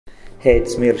Hey,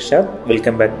 it's me IRSHAD.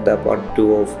 Welcome back to the part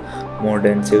 2 of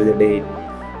modern save the day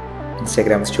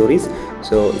Instagram stories.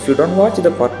 So if you don't watch the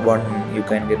part 1, you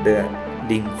can get the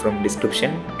link from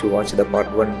description to watch the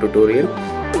part 1 tutorial.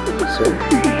 So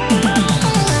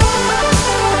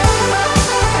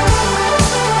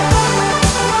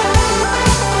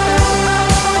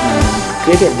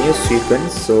create a new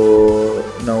sequence. So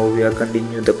now we are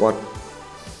continuing the part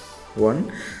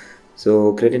 1.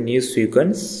 So create a new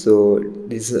sequence. So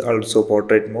this is also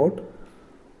portrait mode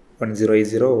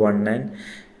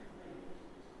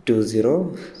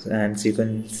 10801920 and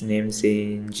sequence name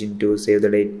change into save the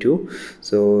date 2.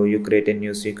 So you create a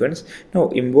new sequence. Now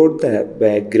import the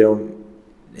background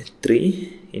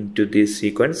 3 into this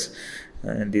sequence,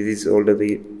 and this is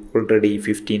already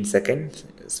 15 seconds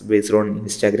based on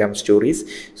Instagram stories,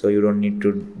 so you don't need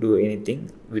to do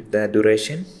anything with the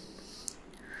duration.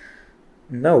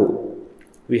 Now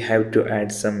we have to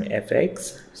add some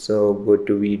effects, so go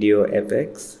to video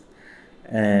effects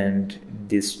and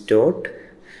distort,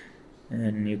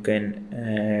 and you can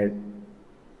add,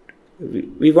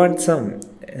 we want some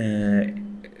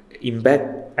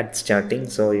impact at starting,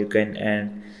 so you can add,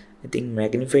 I think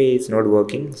magnify is not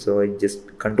working, so I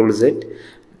just Control Z,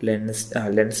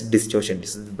 lens distortion,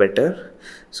 this is better.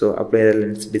 So apply the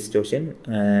lens distortion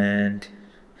and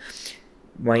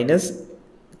minus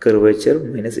curvature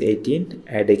 -18,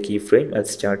 add a keyframe at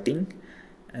starting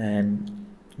and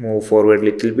move forward a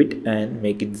little bit and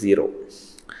make it 0.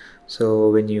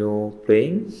 So when you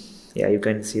playing, yeah, you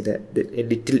can see that a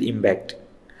little impact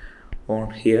on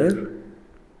here.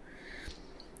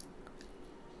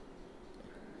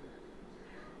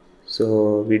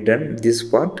 So we done this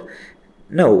part.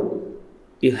 Now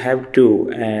you have to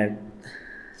add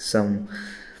some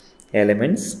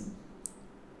elements.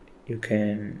 You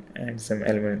can add some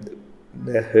element,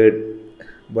 the head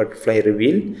butterfly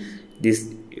reveal, this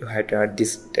you have to add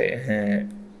this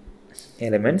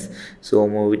elements, so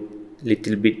move it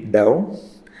little bit down,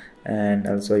 and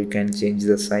also you can change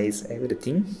the size,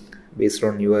 everything based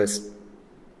on your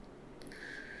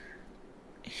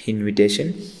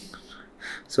invitation.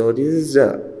 So this is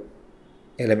the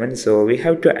element, so we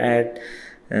have to add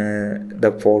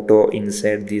the photo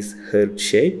inside this heart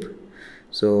shape.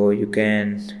 So you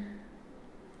can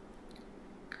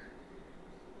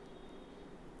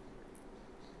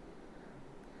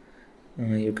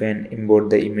import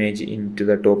the image into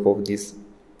the top of these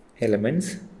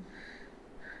elements.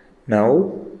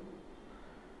 Now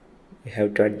we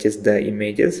have to adjust the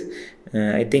images.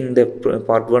 I think the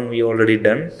part 1 we already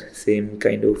done, same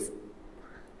kind of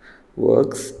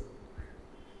works.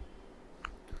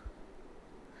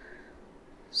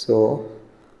 So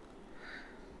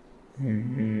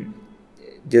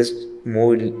just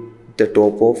move the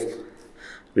top of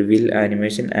reveal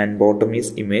animation and bottom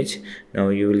is image. Now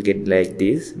you will get like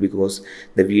this because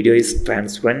the video is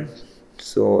transparent.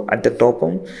 So at the top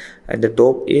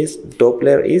is top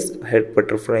layer is head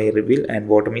butterfly reveal and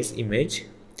bottom is image.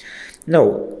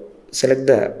 Now select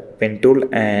the pen tool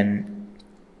and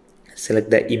select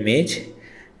the image,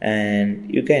 and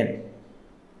you can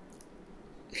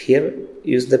here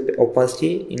use the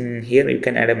opacity. In here you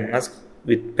can add a mask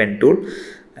with pen tool,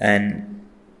 and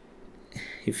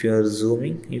if you are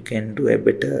zooming you can do a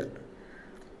better,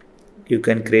 you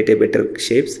can create a better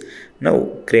shapes. Now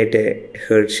create a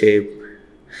heart shape,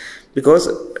 because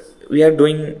we are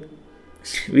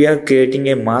creating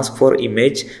a mask for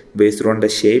image based on the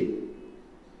shape.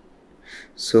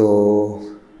 So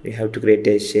we have to create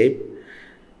a shape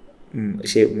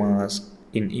mask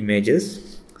in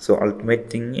images. So ultimate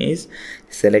thing is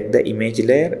select the image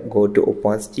layer, go to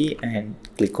opacity and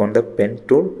click on the pen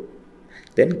tool,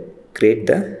 then create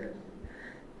the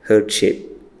heart shape.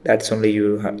 That's only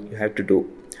you have to do.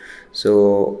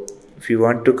 So if you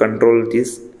want to control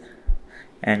this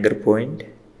anchor point,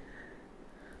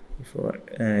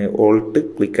 alt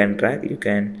click and drag, you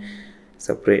can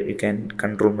separate, you can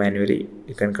control manually,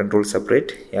 you can control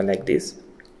separate, yeah, like this.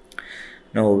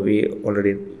 Now we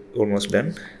already almost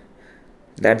done.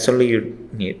 That's only you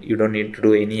need. You don't need to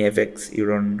do any effects, you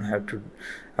don't have to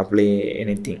apply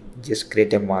anything, just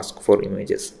create a mask for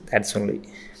images, that's only.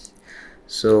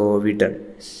 So we done.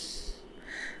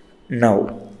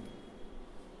 Now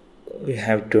we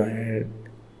have to add,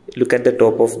 look at the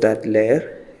top of that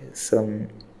layer, some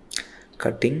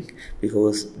cutting,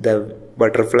 because the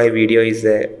butterfly video is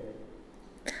a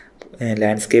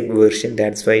landscape version,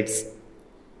 that's why it's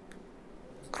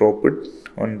cropped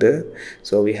on the.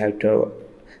 So we have to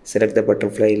select the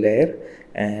butterfly layer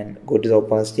and go to the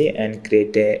opacity and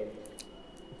create a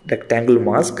rectangle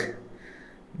mask,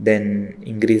 then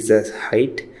increase the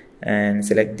height and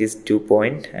select this 2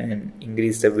 point and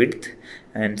increase the width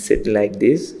and set like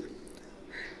this,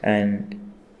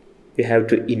 and we have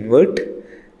to invert,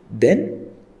 then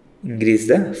increase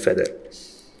the feather.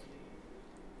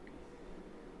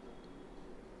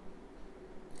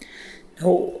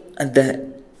 Now at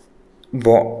the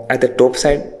top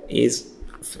side is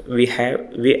we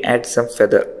add some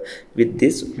feather with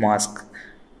this mask,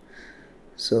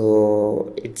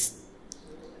 so it's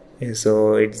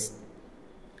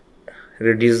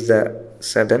reduce the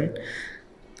sudden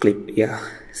clip. Yeah,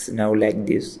 it's now like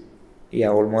this. Yeah,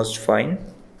 almost fine.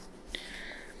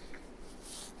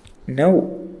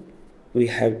 Now we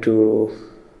have to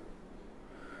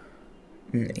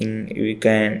we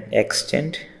can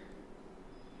extend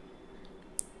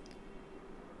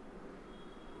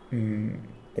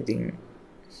I think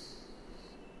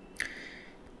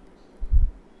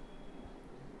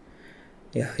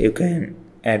yeah, you can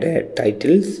add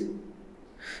titles.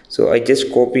 So I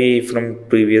just copy from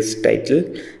previous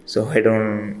title, so I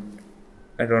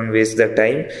don't waste the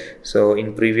time. So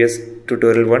in previous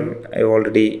tutorial one I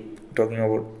already talking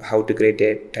about how to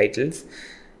create titles,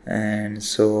 and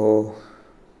so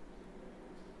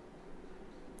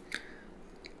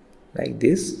like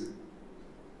this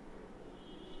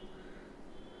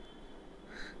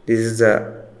is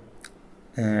the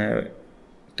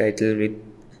title with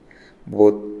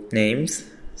both names,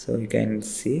 so you can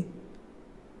see.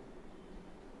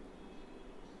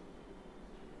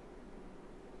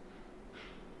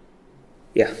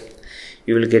 Yeah,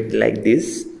 you will get like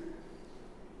this.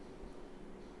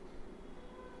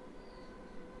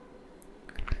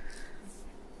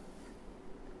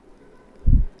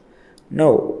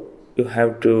 Now you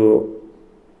have to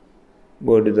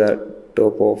go to the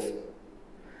top of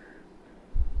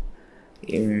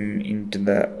into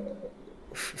the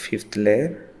fifth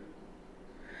layer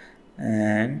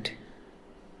and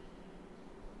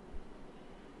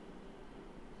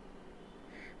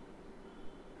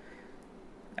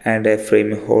add a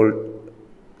frame hold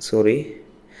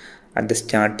at the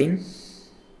starting.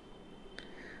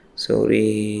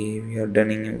 Sorry, we are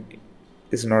done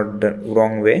it's not the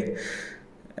wrong way,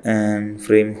 and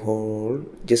frame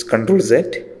hold, just Control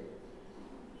Z,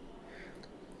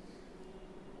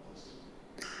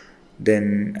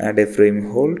 then add a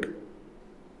frame hold,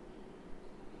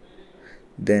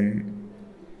 then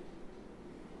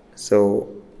so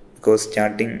because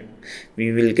starting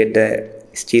we will get the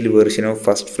still version of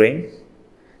first frame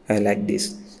like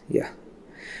this. Yeah,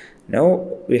 now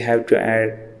we have to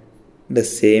add the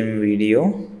same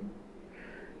video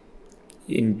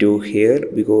into here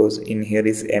because in here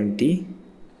is empty.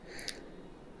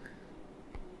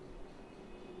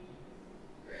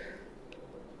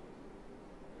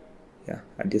 Yeah,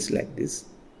 just like this.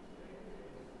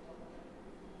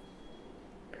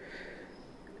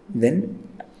 Then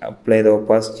apply the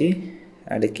opacity,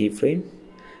 add a keyframe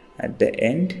at the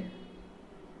end,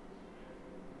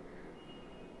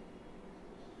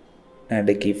 add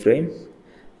a keyframe,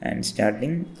 and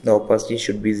starting the opacity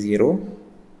should be 0.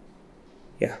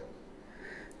 Yeah,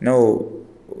 now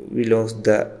we lost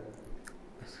the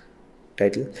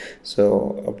title,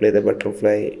 so apply the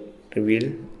butterfly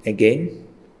reveal again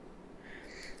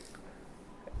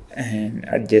and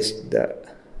adjust the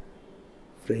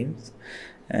frames,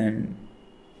 and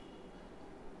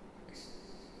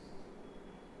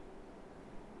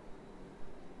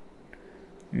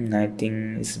I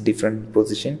think it's different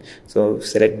position. So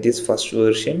select this first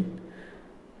version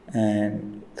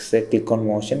and click on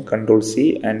motion, Control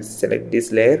C, and select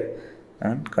this layer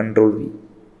and Control V.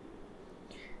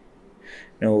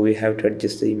 Now we have to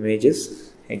adjust the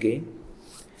images again.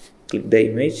 Click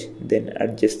the image, then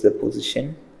adjust the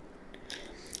position.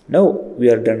 Now we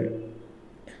are done.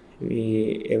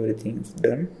 Everything is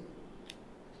done.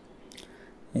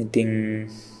 I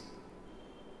think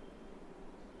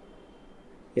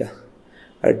yeah,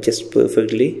 adjust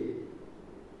perfectly.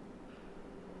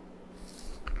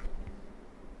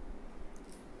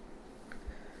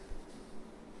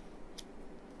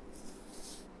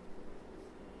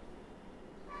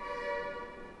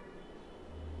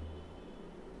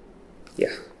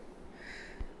 Yeah,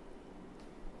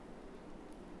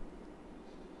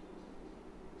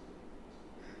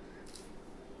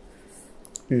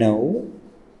 now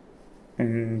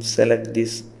select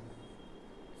this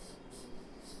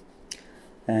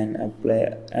and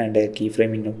apply and a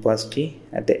keyframe in opacity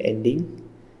at the ending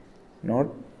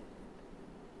node.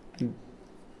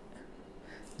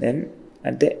 Then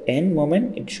at the end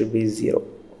moment it should be 0,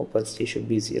 opacity should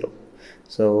be 0.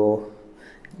 So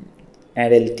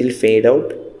add a little fade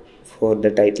out for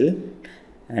the title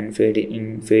and fade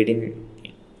in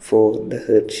for the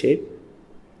heart shape.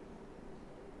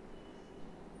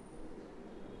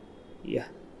 yeah,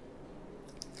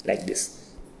 like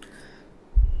this.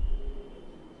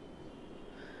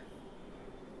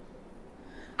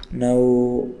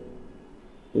 Now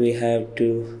we have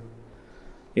to,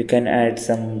 you can add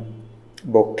some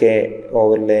bokeh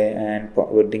overlay and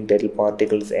wording title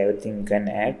particles, everything you can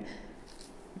add.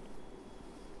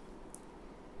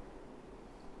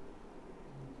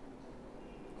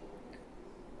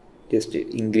 Just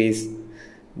increase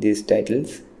these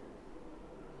titles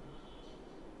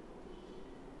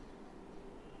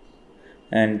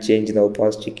and change the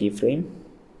opacity keyframe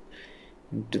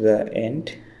to the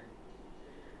end,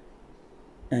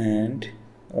 and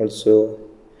also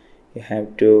you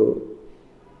have to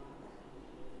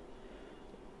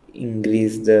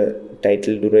increase the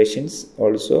title durations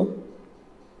also,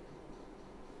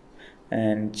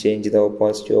 and change the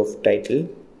opacity of title,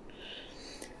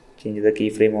 change the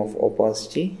keyframe of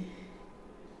opacity,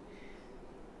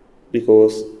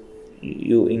 because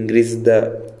you increase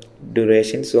the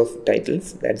durations of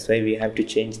titles, that's why we have to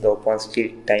change the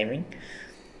opacity timing.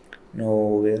 Now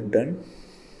we are done.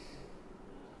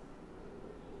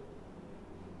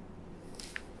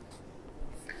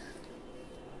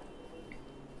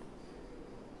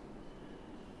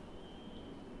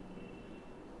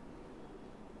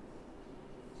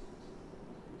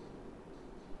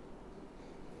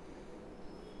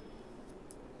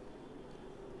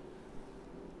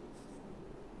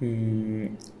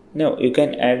 Now you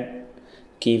can add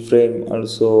keyframe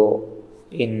also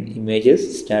in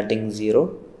images starting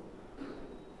 0,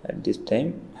 at this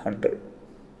time 100.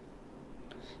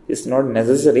 It's not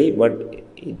necessary, but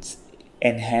it's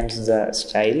enhance the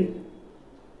style.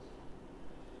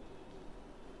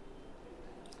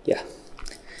 Yeah,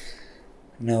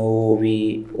 now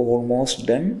we almost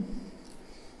done,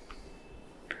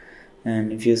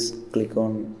 and if you click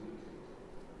on,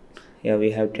 yeah,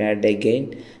 we have to add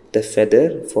again the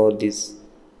feather for this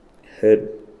head.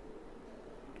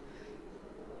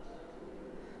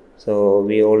 So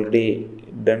we already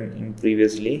done in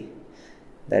previously,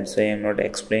 that's why I'm not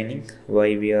explaining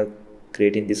why we are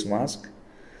creating this mask.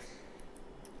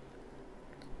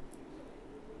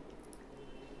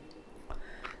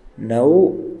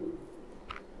 Now,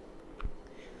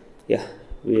 yeah,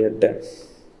 we are done.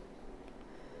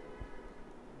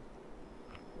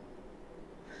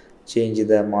 Change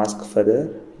the mask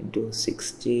feather into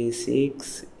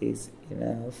 66 is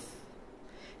enough.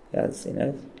 That's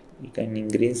enough. You can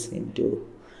increase into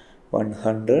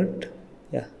 100.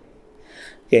 Yeah,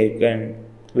 okay, you can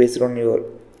based on your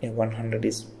 100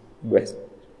 is best.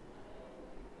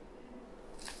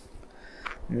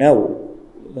 Now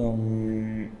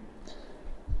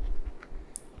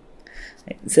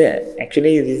so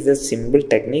actually this is a simple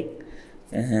technique.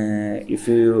 If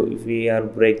we are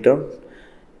breakdown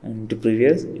into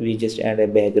previous, we just add a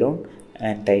background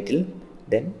and title,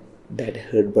 then that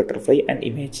head butterfly and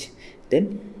image,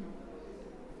 then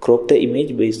crop the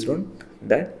image based on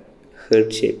that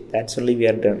head shape. That's only we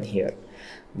are done here,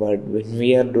 but when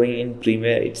we are doing in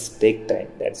Premiere, it's take time.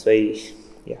 That's why,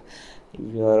 yeah,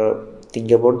 if you are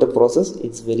think about the process,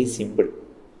 it's very simple.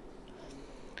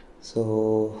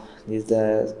 So this is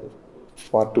the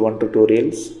part 1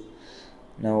 tutorials.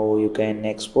 Now you can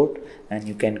export and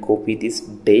you can copy this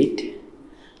date.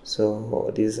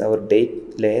 So this is our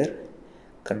date layer.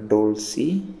 Control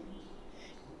C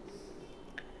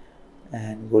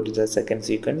and go to the second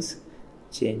sequence,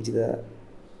 change the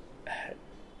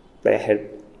head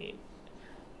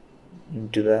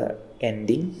into the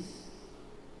ending,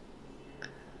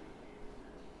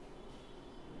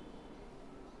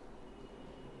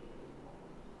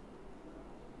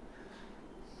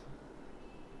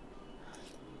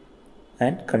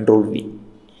 and Control V.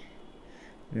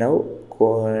 Now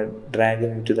go drag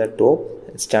into the top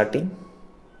starting.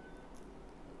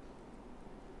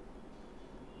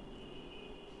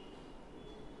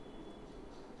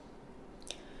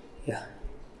 Yeah,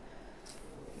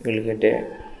 you will get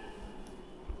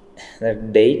the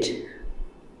date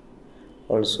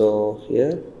also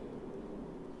here,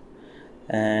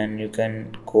 and you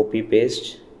can copy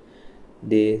paste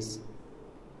this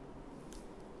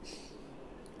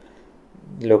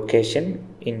location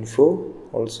info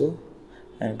also,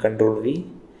 and Control V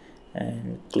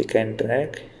and click and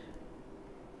drag.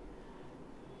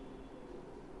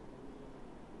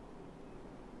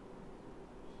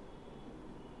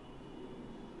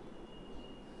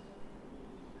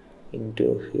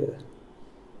 Into here.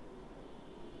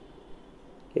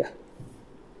 Yeah,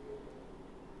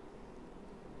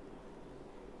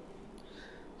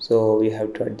 so we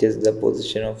have to adjust the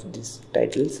position of these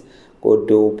titles. Go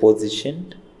to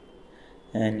position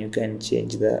and you can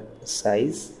change the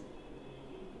size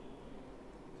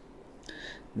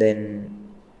then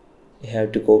you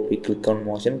have to copy. Click on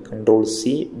motion, Control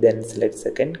C, then select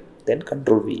second, then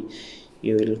Control V.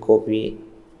 You will copy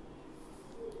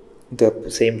the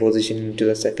same position into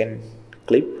the second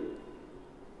clip,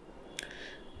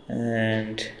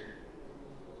 and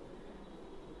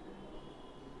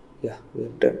yeah, we're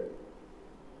done.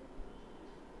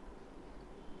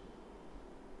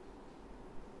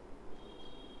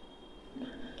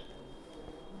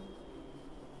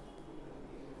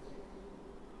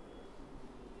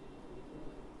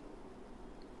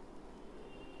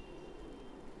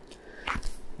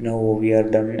 Now we are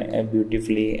done a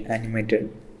beautifully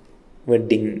animated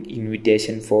wedding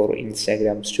invitation for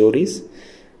Instagram stories.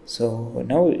 So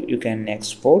now you can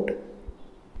export,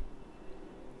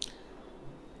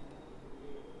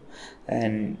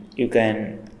 and you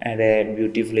can add a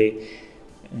beautifully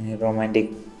romantic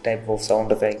type of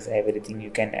sound effects. Everything you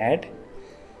can add,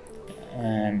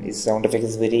 and this sound effect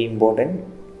is very important.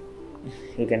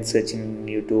 You can search in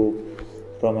YouTube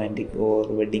romantic or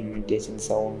wedding invitation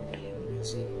sound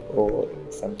music or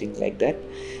something like that.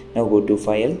 Now go to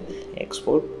file,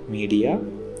 export, media,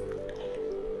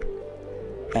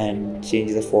 and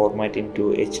change the format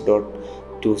into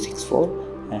H.264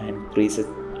 and preset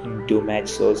into match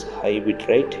source high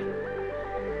bitrate.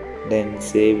 Then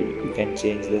save. You can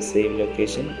change the save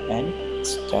location and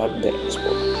start the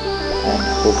export, and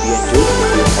hope you enjoyed.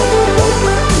 If you found it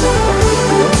out,